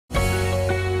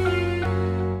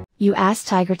You ask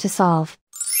Tiger to solve.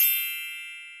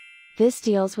 This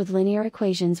deals with linear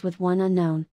equations with one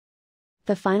unknown.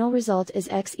 The final result is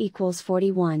x equals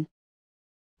 41.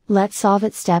 Let's solve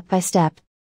it step by step.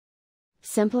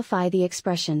 Simplify the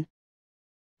expression.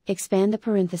 Expand the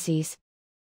parentheses.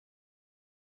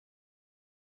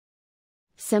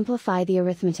 Simplify the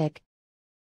arithmetic.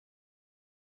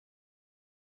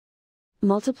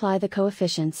 Multiply the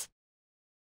coefficients.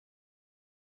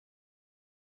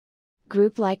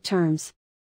 Group like terms.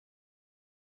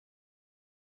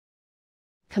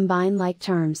 Combine like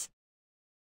terms.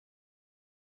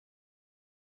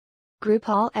 Group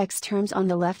all x terms on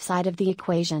the left side of the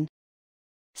equation.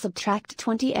 Subtract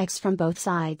 20x from both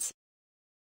sides.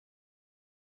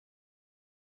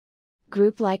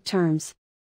 Group like terms.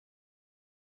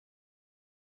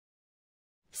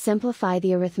 Simplify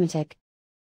the arithmetic.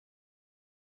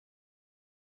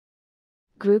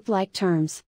 Group like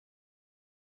terms.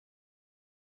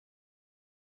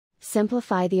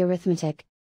 Simplify the arithmetic.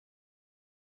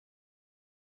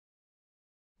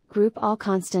 Group all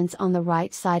constants on the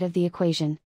right side of the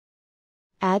equation.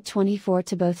 Add 24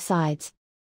 to both sides.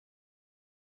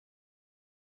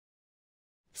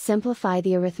 Simplify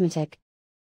the arithmetic.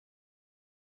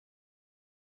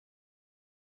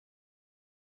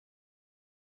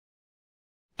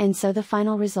 And so the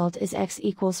final result is x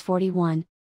equals 41.